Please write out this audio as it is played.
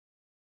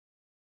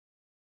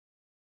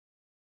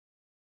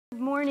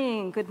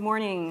morning. Good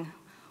morning.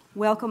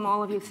 Welcome,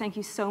 all of you. Thank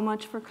you so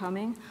much for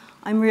coming.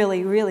 I'm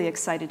really, really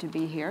excited to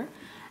be here,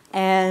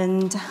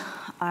 and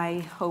I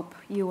hope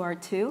you are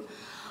too.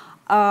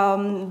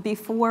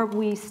 Before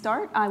we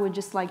start, I would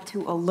just like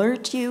to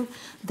alert you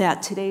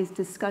that today's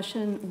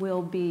discussion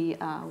will be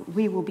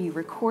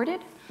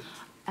recorded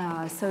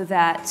so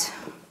that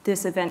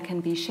this event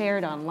can be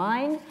shared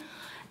online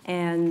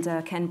and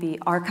can be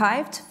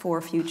archived for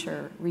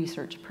future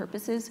research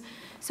purposes.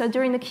 So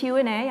during the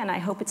Q&A, and I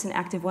hope it's an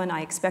active one,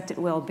 I expect it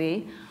will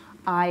be,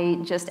 I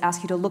just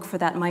ask you to look for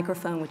that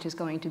microphone which is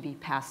going to be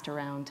passed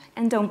around.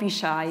 And don't be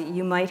shy,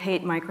 you might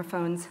hate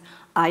microphones,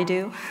 I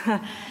do.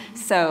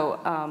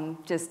 So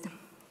just,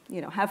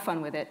 have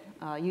fun with it,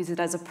 use it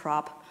as a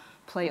prop,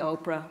 play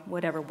Oprah,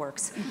 whatever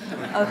works.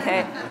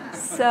 Okay,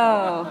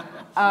 so,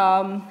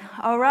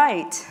 all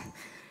right.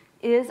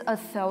 Is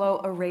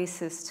Othello a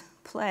racist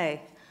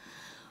play?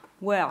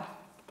 Well,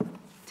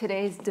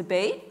 today's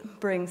debate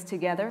brings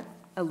together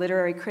a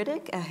literary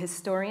critic, a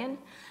historian,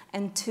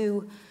 and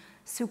two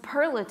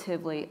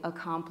superlatively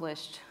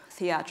accomplished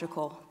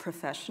theatrical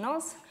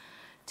professionals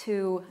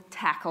to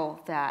tackle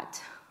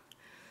that,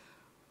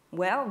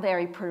 well,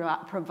 very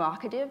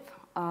provocative,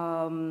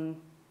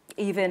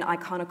 even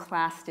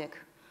iconoclastic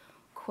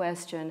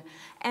question.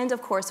 And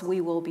of course, we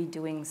will be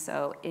doing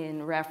so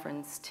in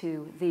reference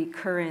to the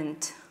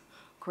current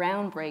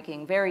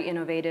groundbreaking, very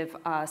innovative,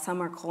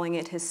 some are calling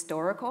it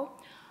historical,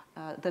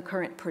 the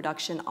current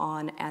production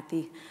on at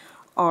the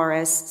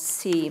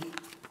RSC.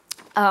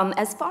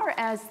 As far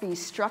as the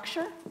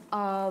structure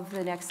of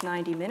the next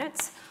 90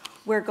 minutes,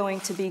 I'm going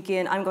to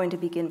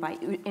begin by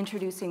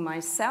introducing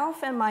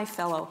myself and my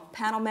fellow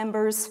panel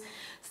members,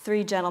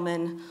 three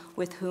gentlemen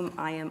with whom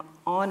I am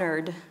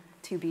honored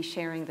to be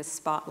sharing the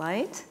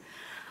spotlight.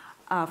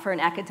 For an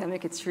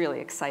academic, it's really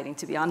exciting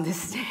to be on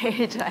this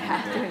stage, I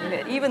have to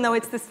admit, even though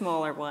it's the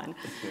smaller one.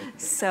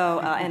 So,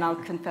 and I'll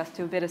confess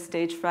to a bit of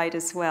stage fright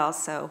as well,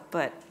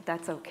 but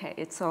that's okay,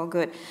 it's all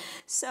good.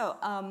 So,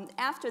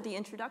 after the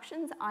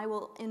introductions, I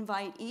will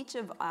invite each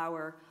of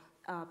our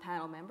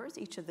panel members,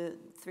 each of the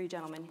three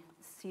gentlemen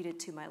seated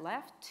to my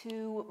left,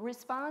 to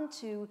respond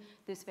to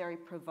this very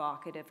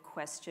provocative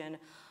question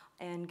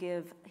and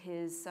give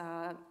his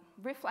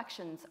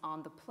reflections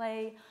on the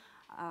play,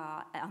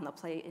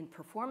 in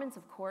performance,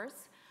 of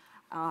course,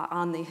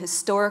 on the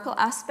historical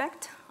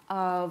aspect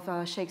of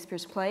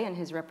Shakespeare's play and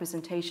his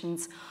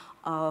representations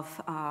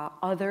of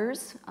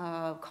others,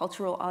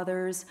 cultural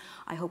others.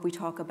 I hope we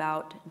talk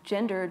about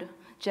gender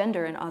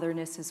and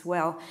otherness as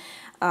well.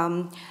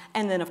 And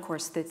then, of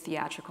course, the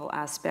theatrical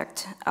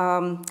aspect.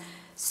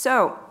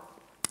 So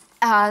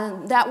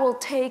that will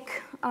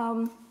take,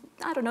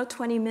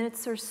 20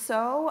 minutes or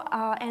so.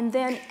 And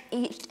then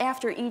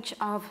after each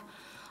of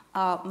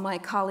my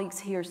colleagues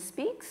here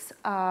speaks,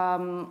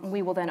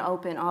 we will then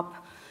open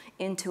up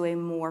into a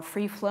more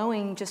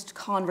free-flowing just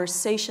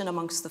conversation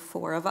amongst the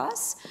four of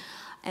us.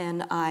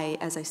 And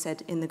as I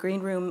said in the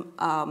green room,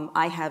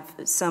 I have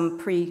some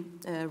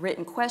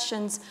pre-written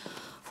questions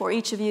for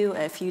each of you.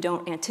 If you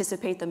don't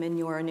anticipate them in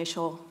your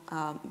initial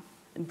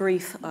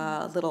brief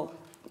little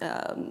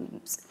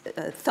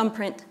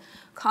thumbprint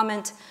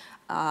comment,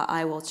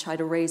 I will try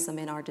to raise them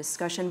in our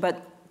discussion.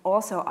 But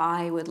also,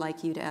 I would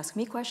like you to ask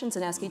me questions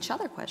and ask each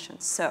other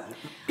questions. So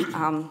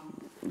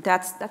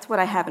that's what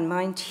I have in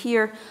mind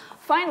here.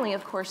 Finally,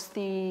 of course,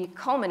 the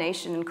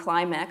culmination and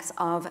climax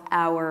of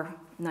our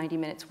 90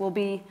 minutes will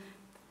be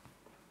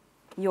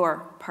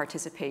your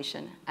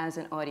participation as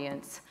an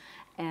audience.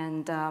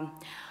 And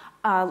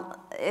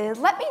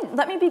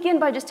let me begin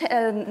by just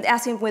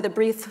asking with a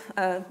brief,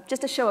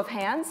 just a show of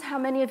hands, how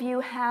many of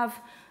you have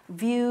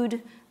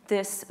viewed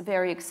this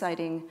very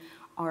exciting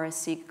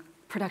RSC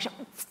production?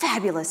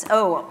 Fabulous!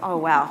 Oh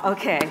wow!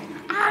 Okay.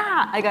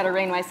 I got to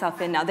rein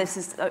myself in now. This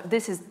is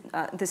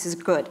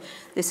good.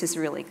 This is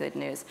really good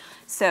news.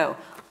 So,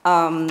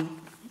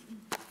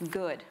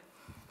 good.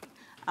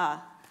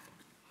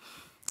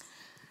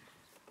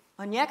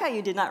 Onyeka,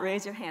 you did not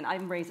raise your hand.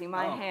 I'm raising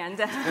my hand.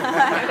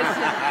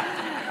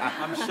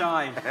 I'm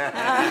shy.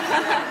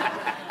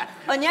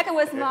 Onyeka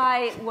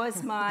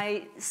was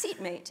my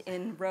seatmate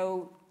in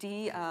row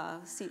D,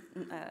 seat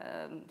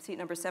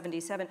number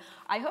 77.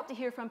 I hope to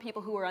hear from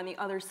people who are on the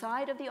other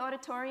side of the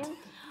auditorium.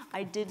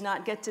 I did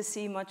not get to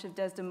see much of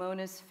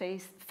Desdemona's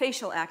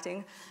facial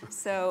acting,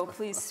 so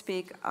please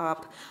speak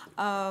up.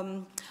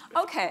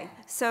 Okay,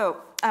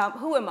 so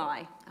who am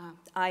I?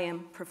 I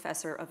am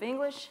professor of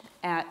English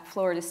at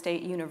Florida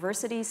State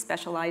University,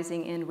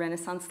 specializing in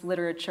Renaissance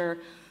literature,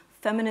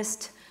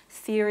 feminist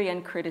theory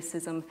and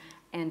criticism,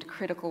 and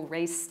critical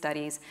race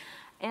studies.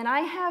 And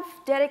I have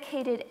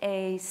dedicated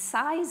a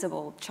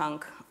sizable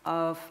chunk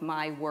of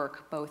my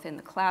work, both in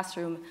the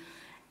classroom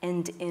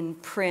and in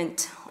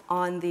print,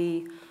 on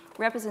the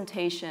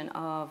representation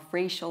of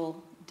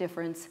racial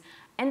difference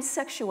and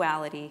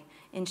sexuality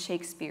in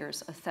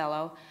Shakespeare's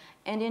Othello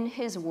and in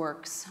his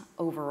works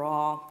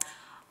overall.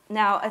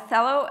 Now,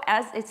 Othello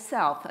as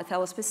itself,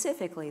 Othello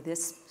specifically,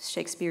 this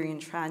Shakespearean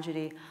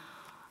tragedy,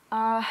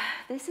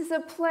 this is a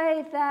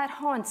play that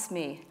haunts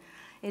me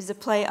It is a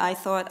play I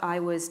thought I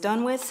was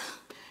done with,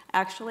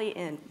 actually,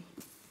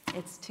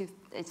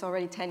 it's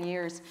already 10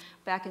 years,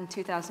 back in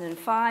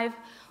 2005,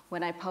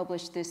 when I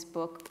published this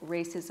book,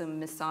 Racism,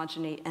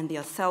 Misogyny, and the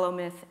Othello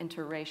Myth,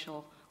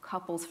 Interracial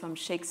Couples from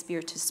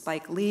Shakespeare to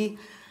Spike Lee.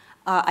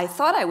 I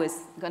thought I was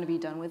going to be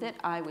done with it.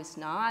 I was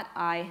not.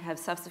 I have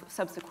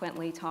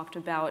subsequently talked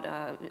about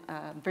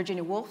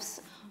Virginia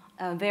Woolf's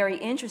very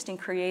interesting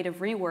creative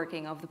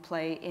reworking of the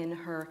play in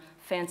her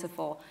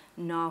fanciful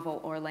novel,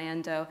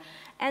 Orlando.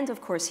 And of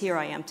course, here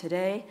I am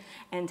today,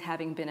 and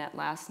having been at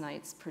last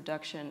night's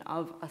production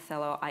of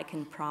Othello, I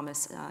can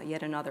promise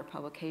yet another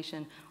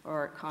publication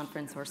or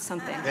conference or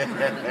something.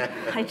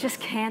 I just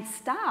can't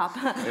stop.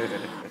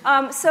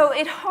 So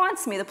it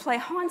haunts me. The play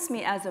haunts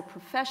me as a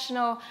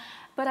professional,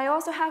 but I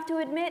also have to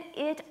admit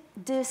it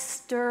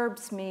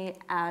disturbs me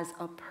as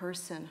a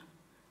person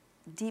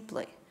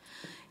deeply.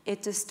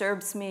 It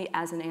disturbs me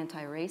as an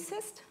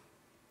anti-racist.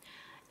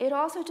 It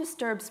also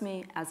disturbs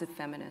me as a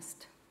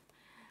feminist.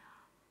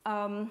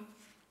 It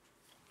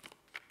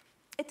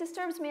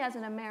disturbs me as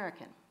an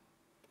American.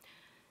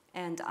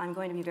 And I'm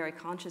going to be very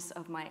conscious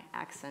of my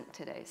accent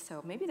today.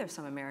 So maybe there's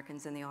some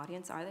Americans in the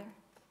audience. Are there?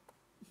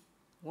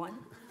 One?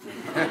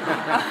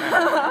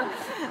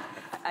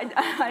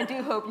 I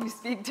do hope you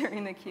speak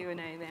during the Q&A,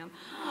 ma'am.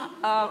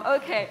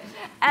 Okay,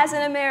 as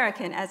an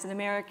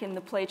American,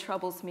 the play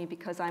troubles me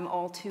because I'm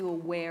all too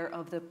aware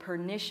of the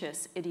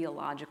pernicious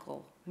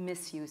ideological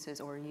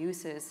misuses or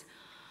uses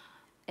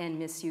and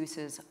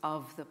misuses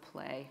of the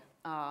play.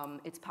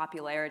 Its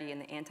popularity in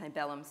the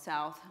antebellum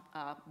South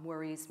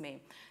worries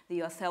me.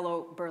 The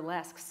Othello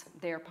burlesques,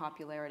 their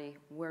popularity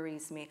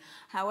worries me.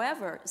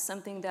 However,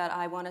 something that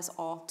I want us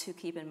all to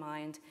keep in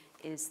mind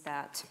is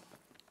that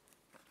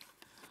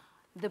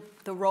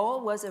the role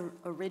was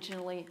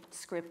originally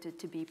scripted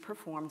to be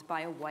performed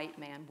by a white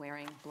man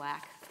wearing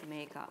black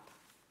makeup.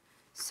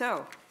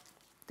 So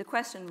the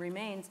question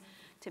remains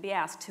to be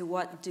asked, to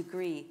what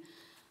degree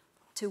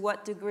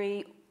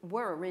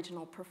were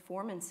original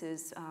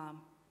performances,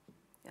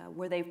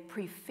 were they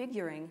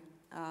prefiguring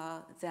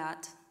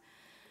that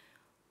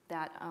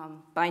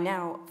by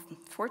now,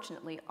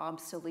 fortunately,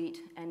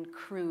 obsolete and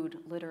crude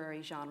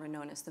literary genre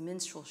known as the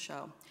minstrel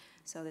show?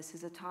 So this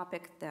is a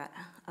topic that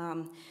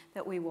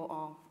we will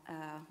all,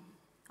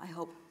 I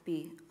hope,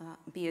 be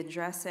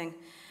addressing.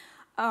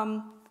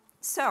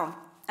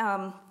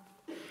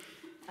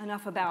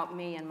 Enough about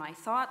me and my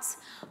thoughts.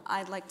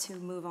 I'd like to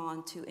move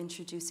on to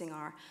introducing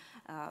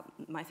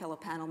my fellow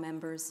panel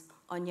members.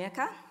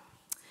 Onyeka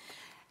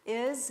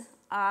is,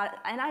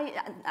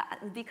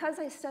 because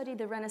I studied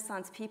the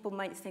Renaissance, people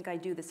might think I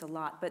do this a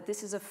lot, but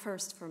this is a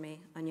first for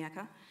me,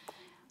 Onyeka.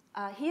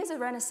 He is a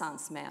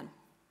Renaissance man,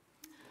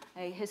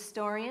 a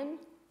historian,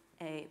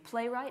 a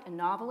playwright, a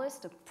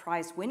novelist, a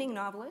prize-winning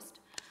novelist,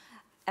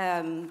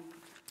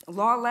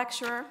 law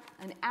lecturer,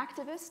 an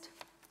activist,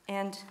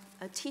 and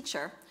a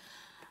teacher.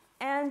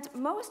 And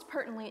most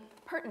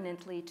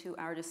pertinently to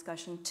our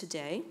discussion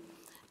today,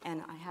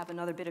 and I have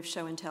another bit of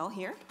show and tell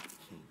here,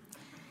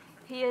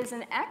 he is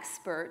an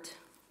expert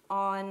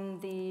on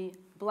the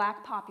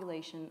black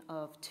population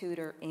of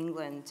Tudor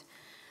England.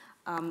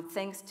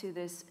 Thanks to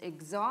this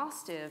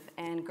exhaustive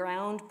and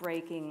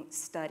groundbreaking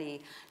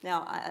study.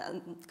 Now,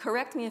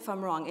 correct me if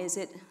I'm wrong,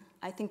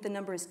 I think the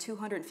number is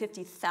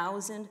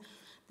 250,000,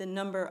 the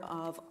number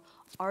of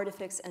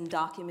artifacts and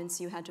documents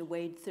you had to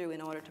wade through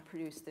in order to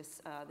produce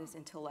this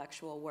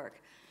intellectual work.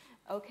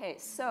 Okay,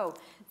 so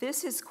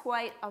this is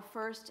quite a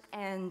first,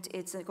 and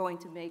it's going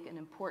to make an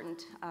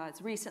important, it's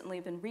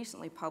been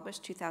recently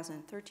published,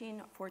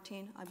 2013,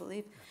 14, I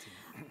believe.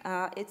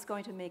 It's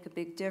going to make a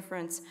big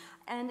difference.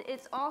 And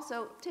it's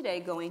also today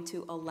going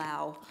to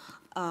allow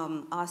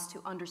us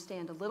to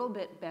understand a little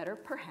bit better,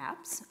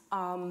 perhaps,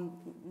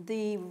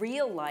 the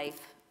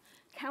real-life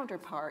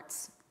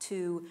counterparts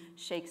to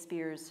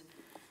Shakespeare's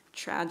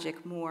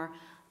tragic Moor,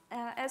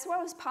 as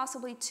well as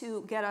possibly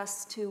to get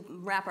us to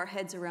wrap our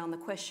heads around the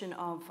question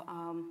of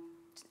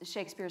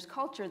Shakespeare's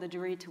culture, the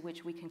degree to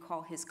which we can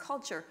call his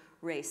culture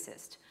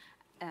racist,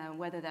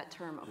 whether that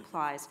term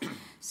applies.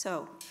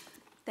 So,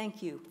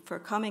 thank you for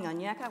coming,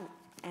 Onyeka,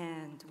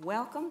 and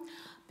welcome.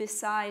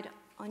 Beside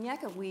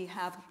Onyeka, we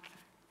have,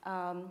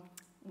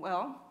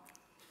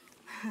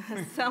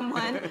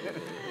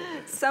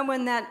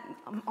 someone that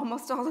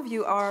almost all of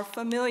you are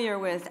familiar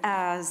with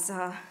as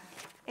a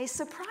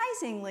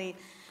surprisingly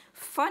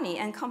funny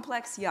and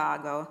complex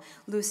Iago,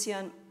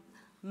 Lucien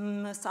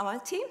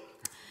Musumeci.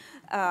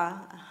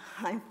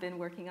 I've been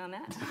working on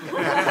that.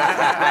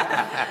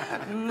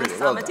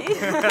 Musumeci.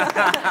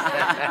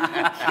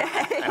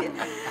 Okay.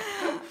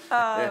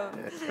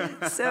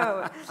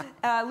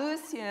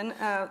 Lucien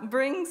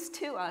brings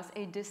to us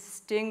a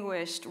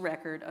distinguished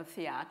record of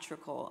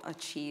theatrical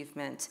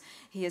achievement.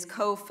 He is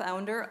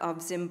co-founder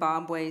of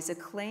Zimbabwe's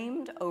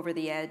acclaimed Over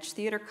the Edge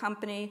Theater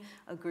Company,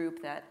 a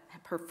group that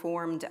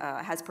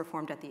has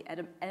performed at the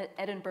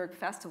Edinburgh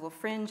Festival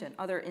Fringe and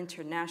other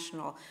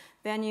international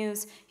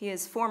venues. He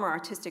is former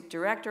artistic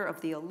director of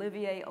the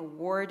Olivier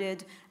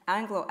Awarded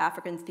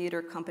Anglo-African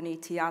theater company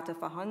Theatre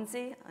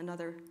Fahanzi,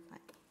 another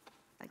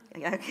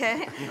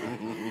Okay.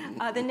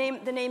 The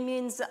name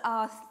means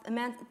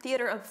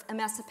Theater of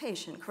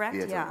Emancipation, correct?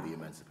 Theater of the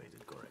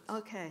Emancipated, correct.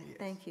 Okay, yes.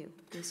 Thank you,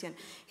 Lucien.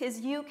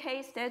 His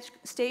UK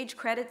stage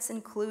credits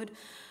include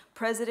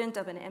President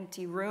of an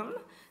Empty Room,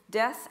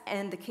 Death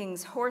and the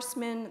King's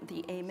Horseman,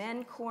 The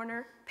Amen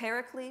Corner,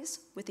 Pericles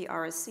with the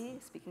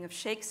RSC. Speaking of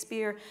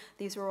Shakespeare,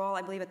 these were all,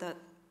 I believe, at the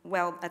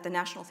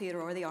National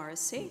Theatre or the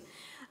RSC.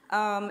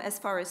 As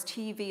far as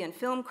TV and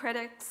film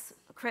credits,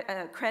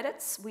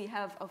 we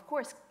have, of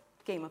course,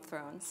 Game of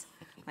Thrones,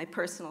 my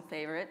personal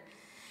favorite.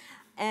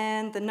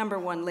 And the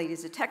 #1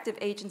 ladies detective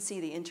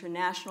agency, the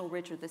International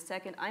Richard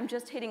II. I'm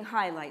just hitting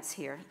highlights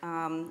here.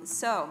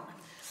 So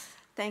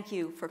thank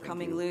you for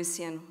coming,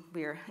 Lucien.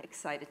 We're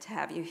excited to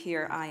have you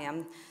here. I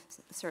am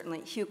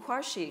certainly. Hugh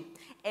Quarshie,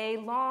 a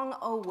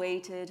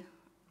long-awaited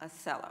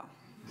Othello.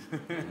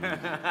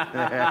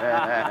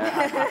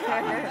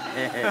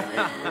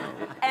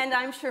 And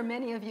I'm sure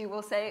many of you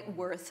will say,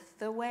 worth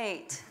the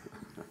wait.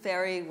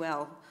 Very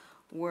well,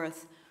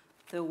 worth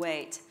the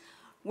wait.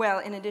 Well,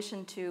 in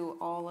addition to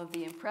all of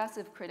the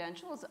impressive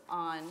credentials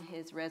on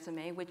his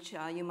resume, which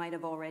you might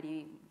have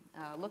already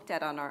looked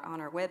at on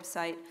our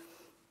website,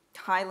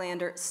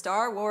 Highlander,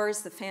 Star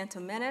Wars, The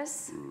Phantom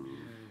Menace,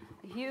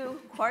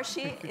 Hugh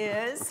Quarshie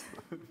is,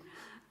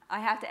 I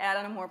have to add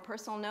on a more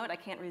personal note, I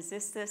can't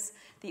resist this,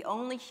 the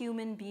only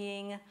human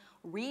being,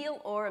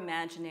 real or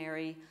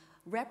imaginary,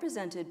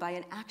 represented by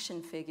an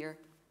action figure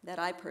that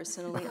I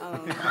personally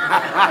own.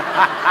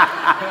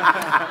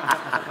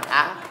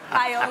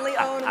 I only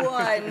own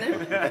one.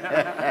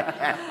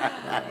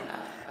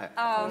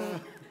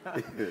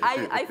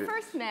 I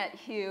first met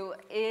Hugh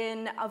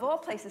in, of all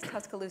places,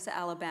 Tuscaloosa,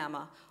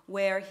 Alabama,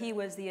 where he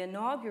was the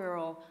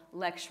inaugural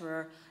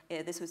lecturer.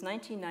 This was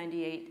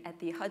 1998 at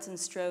the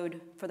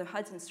for the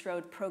Hudson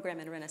Strode Program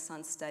in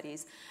Renaissance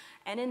Studies.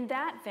 And in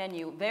that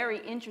venue,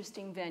 very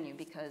interesting venue,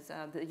 because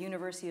the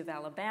University of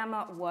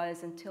Alabama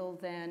was until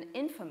then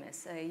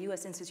infamous, a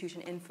U.S.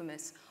 institution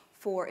infamous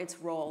for its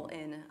role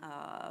in,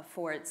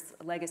 for its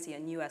legacy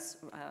in U.S.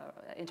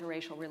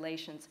 Interracial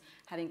relations,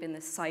 having been the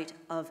site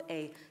of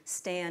a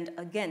stand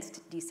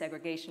against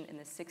desegregation in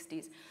the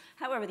 60s.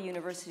 However, the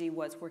university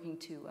was working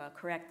to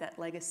correct that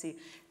legacy.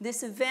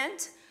 This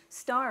event,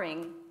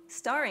 starring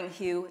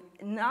Hugh,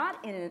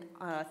 not in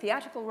a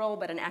theatrical role,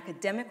 but an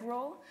academic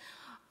role,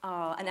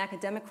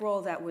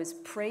 that was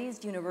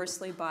praised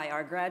universally by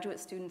our graduate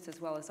students as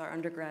well as our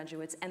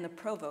undergraduates and the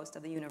provost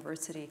of the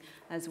university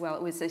as well.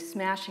 It was a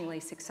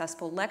smashingly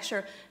successful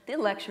lecture. The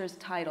lecture's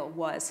title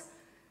was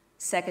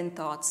Second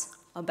Thoughts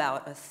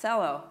About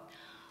Othello,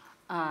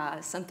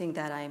 something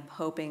that I'm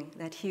hoping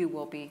that Hugh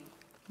will be,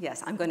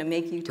 yes, I'm going to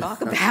make you talk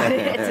about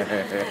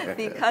it,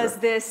 because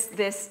this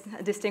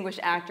distinguished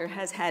actor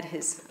has had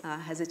his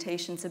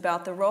hesitations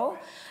about the role.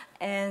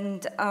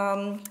 And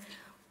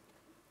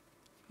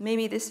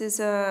maybe this is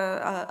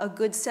a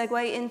good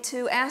segue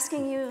into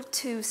asking you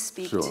to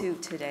speak to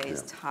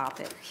today's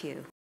topic,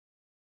 Hugh.